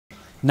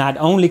Not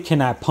only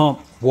can I pump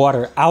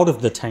water out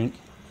of the tank,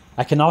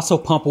 I can also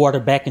pump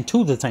water back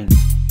into the tank.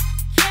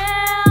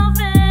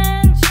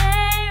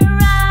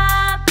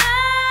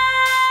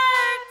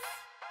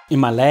 In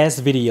my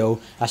last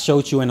video, I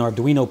showed you an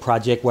Arduino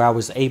project where I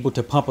was able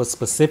to pump a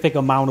specific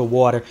amount of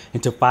water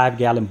into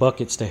 5-gallon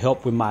buckets to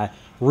help with my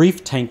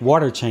Reef Tank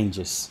Water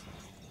Changes.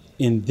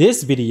 In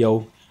this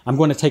video, I'm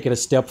going to take it a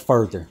step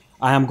further.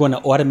 I am going to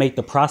automate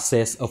the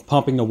process of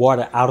pumping the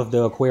water out of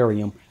the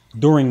aquarium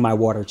during my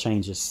water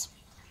changes.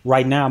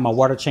 Right now, my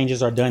water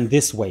changes are done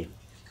this way.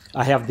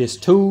 I have this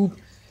tube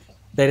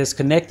that is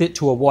connected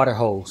to a water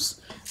hose.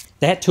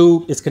 That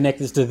tube is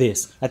connected to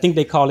this. I think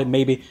they call it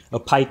maybe a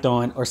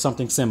python or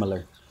something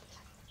similar.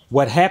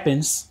 What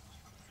happens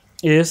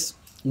is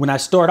when I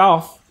start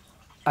off,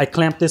 I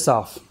clamp this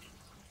off.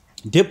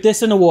 Dip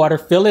this in the water,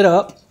 fill it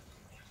up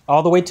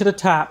all the way to the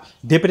top,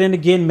 dip it in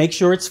again, make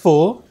sure it's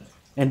full,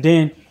 and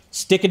then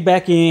stick it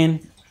back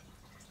in,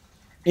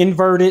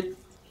 invert it,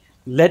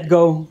 let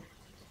go,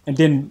 and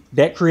then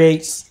that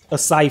creates a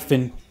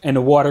siphon and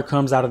the water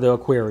comes out of the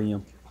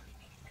aquarium.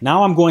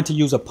 Now I'm going to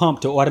use a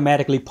pump to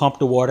automatically pump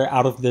the water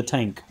out of the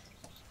tank.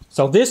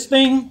 So this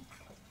thing,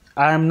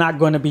 I'm not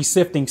going to be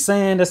sifting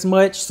sand as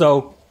much,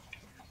 so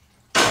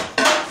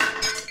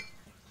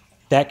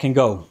that can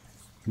go.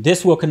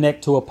 This will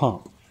connect to a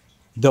pump.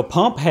 The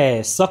pump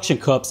has suction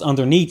cups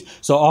underneath,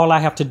 so all I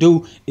have to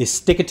do is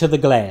stick it to the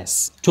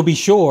glass. To be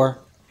sure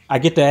I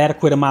get the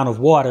adequate amount of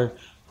water,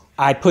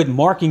 I put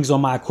markings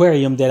on my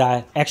aquarium that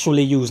I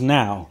actually use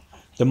now.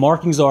 The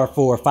markings are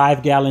for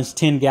 5 gallons,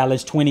 10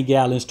 gallons, 20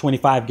 gallons,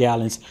 25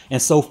 gallons,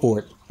 and so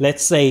forth.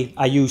 Let's say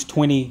I use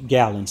 20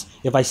 gallons.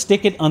 If I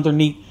stick it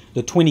underneath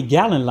the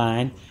 20-gallon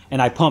line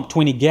and I pump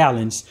 20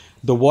 gallons,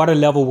 the water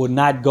level will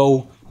not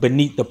go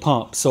beneath the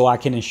pump, so I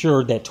can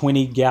ensure that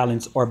 20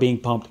 gallons are being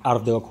pumped out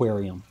of the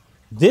aquarium.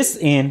 This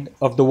end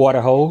of the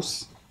water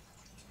hose,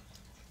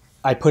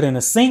 I put in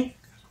a sink,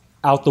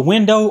 out the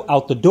window,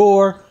 out the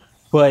door,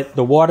 but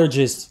the water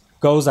just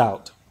goes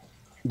out.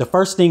 The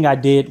first thing I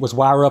did was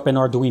wire up an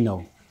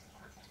Arduino.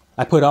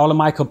 I put all of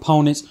my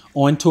components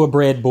onto a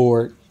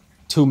breadboard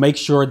to make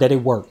sure that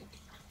it worked.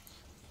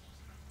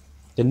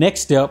 The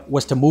next step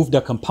was to move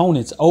the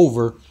components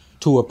over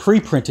to a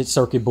pre-printed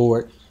circuit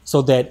board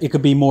so that it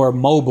could be more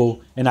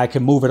mobile and I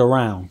could move it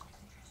around.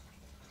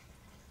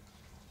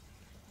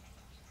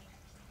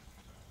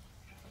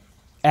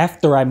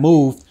 After I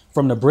moved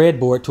from the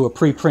breadboard to a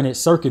pre-printed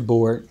circuit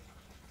board,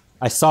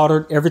 I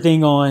soldered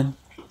everything on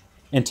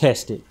and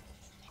tested.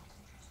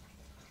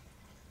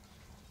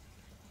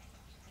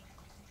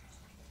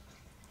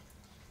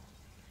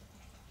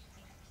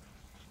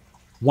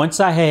 Once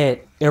I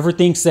had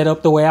everything set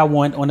up the way I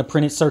want on the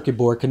printed circuit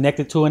board,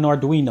 connected to an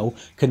Arduino,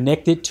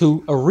 connected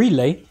to a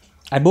relay,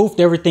 I moved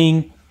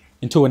everything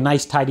into a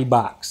nice tidy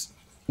box.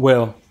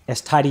 Well,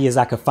 as tidy as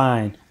I could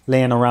find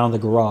laying around the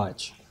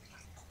garage.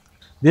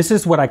 This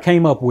is what I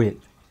came up with.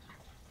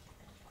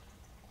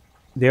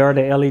 There are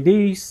the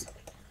LEDs,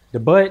 the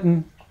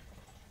button,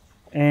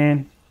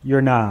 and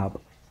your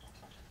knob.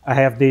 I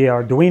have the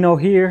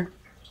Arduino here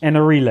and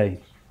a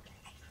relay.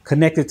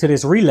 Connected to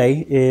this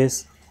relay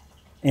is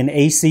an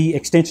AC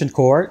extension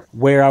cord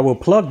where I will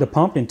plug the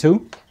pump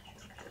into,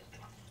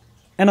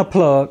 and a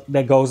plug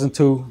that goes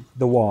into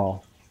the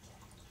wall.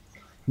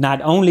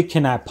 Not only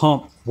can I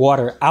pump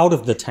water out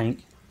of the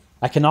tank,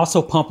 I can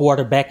also pump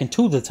water back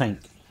into the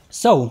tank.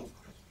 So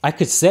I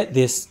could set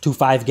this to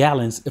 5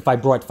 gallons if I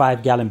brought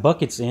 5-gallon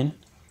buckets in,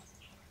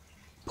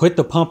 put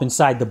the pump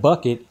inside the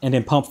bucket, and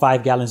then pump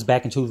 5 gallons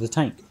back into the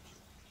tank.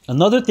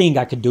 Another thing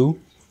I could do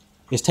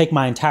is take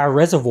my entire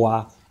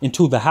reservoir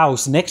into the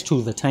house next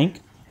to the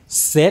tank,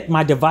 set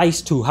my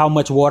device to how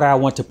much water I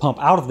want to pump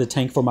out of the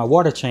tank for my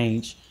water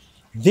change,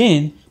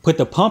 then put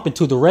the pump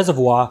into the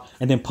reservoir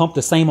and then pump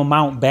the same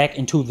amount back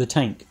into the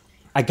tank.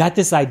 I got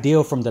this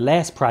idea from the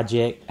last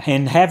project,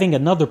 and having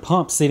another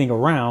pump sitting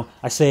around,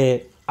 I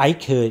said I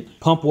could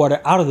pump water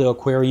out of the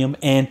aquarium,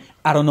 and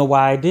I don't know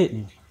why I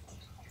didn't.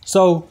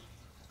 So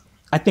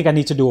I think I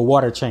need to do a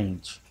water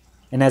change.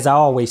 And as I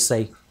always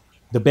say,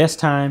 the best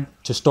time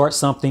to start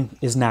something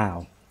is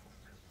now.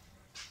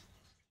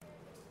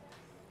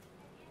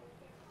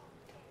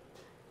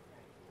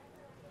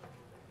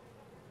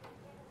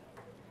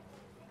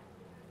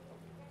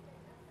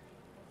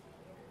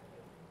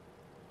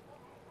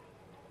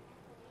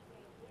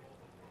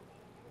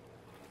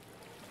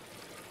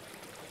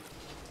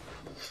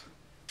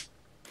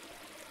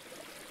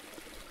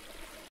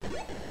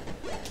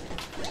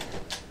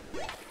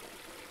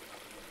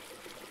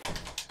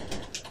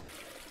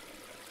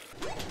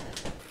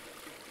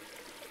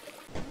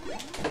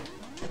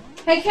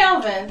 Hey,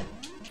 Kelvin.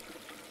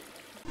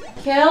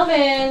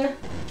 Kelvin.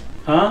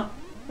 Huh?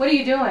 What are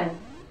you doing?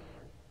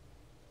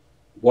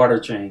 Water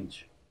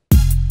change.